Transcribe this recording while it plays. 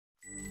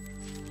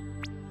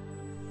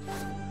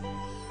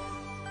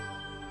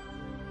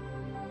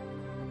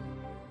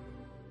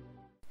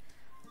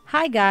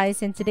Hi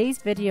guys, in today's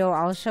video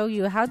I'll show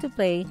you how to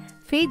play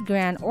Fate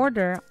Grand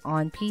Order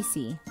on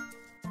PC.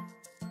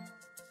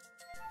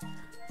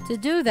 To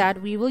do that,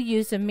 we will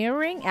use a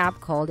mirroring app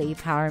called a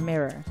Power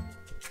Mirror.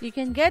 You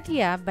can get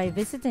the app by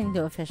visiting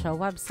the official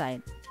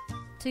website.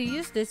 To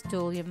use this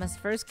tool, you must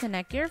first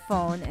connect your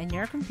phone and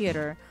your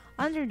computer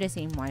under the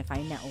same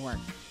Wi-Fi network.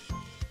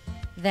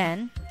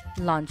 Then,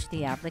 launch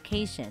the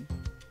application.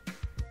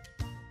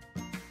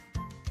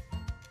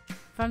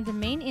 From the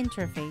main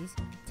interface,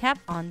 tap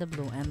on the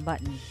blue M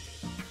button.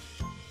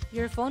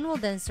 Your phone will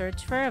then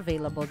search for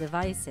available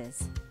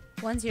devices.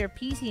 Once your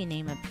PC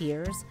name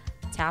appears,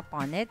 tap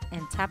on it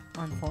and tap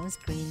on phone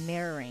screen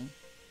mirroring.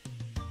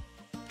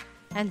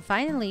 And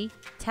finally,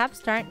 tap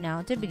Start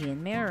Now to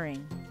begin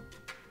mirroring.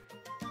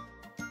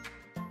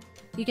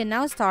 You can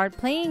now start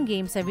playing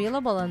games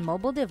available on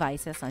mobile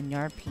devices on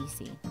your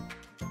PC.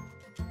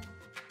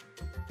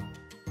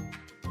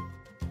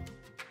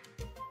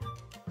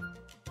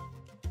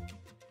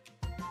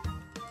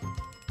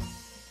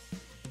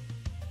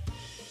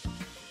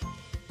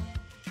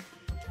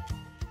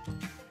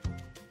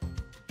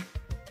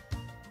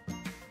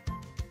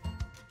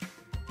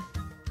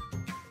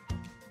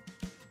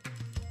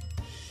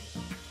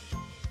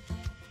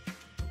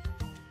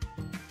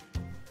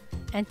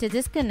 And to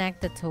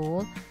disconnect the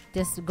tool,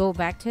 just go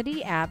back to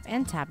the app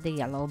and tap the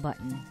yellow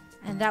button.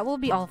 And that will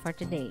be all for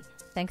today.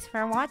 Thanks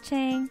for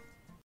watching!